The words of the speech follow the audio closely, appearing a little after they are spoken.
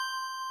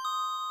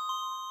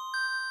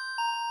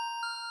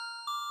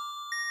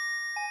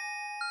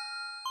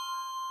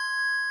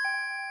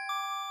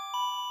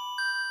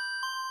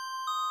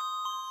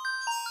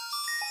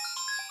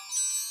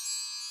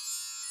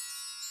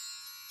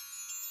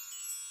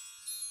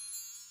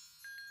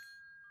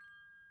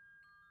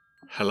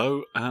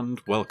Hello and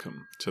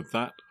welcome to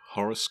That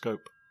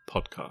Horoscope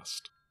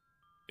Podcast.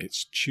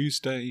 It's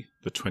Tuesday,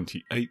 the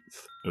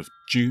 28th of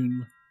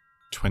June,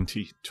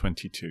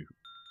 2022.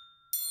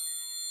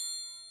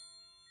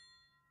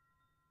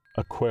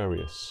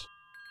 Aquarius,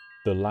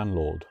 the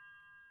landlord.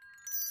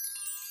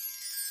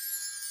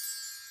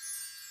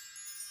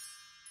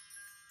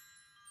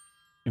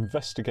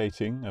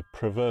 Investigating a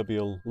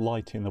proverbial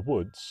light in the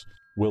woods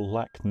will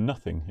lack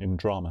nothing in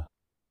drama.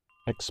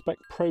 Expect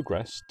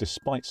progress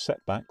despite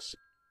setbacks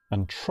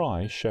and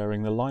try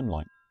sharing the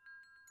limelight.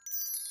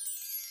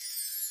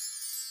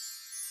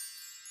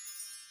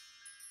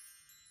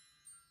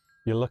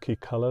 Your lucky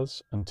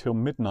colours until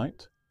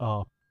midnight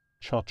are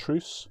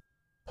chartreuse,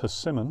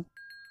 persimmon,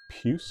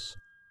 puce,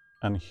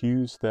 and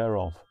hues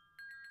thereof.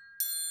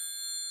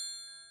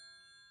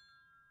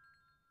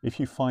 If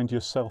you find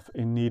yourself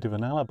in need of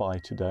an alibi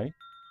today,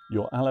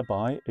 your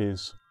alibi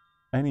is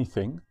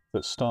anything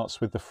that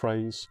starts with the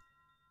phrase,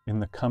 "in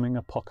the coming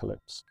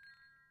apocalypse."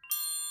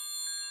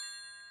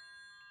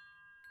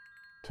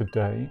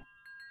 Today,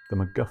 the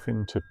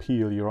MacGuffin to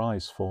peel your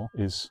eyes for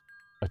is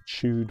a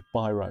chewed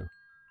biro.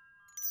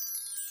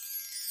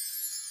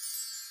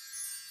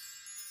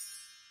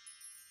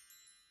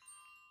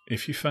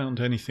 If you found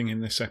anything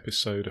in this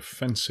episode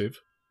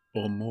offensive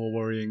or more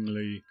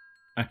worryingly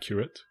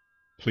accurate,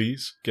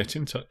 please get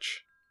in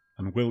touch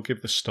and we'll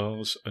give the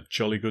stars a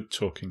jolly good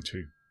talking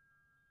to.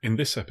 In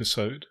this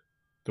episode,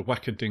 the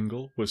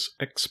Wackadingle was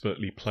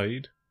expertly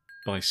played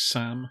by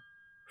Sam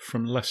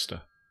from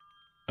Leicester,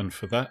 and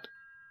for that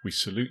we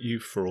salute you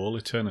for all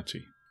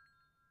eternity.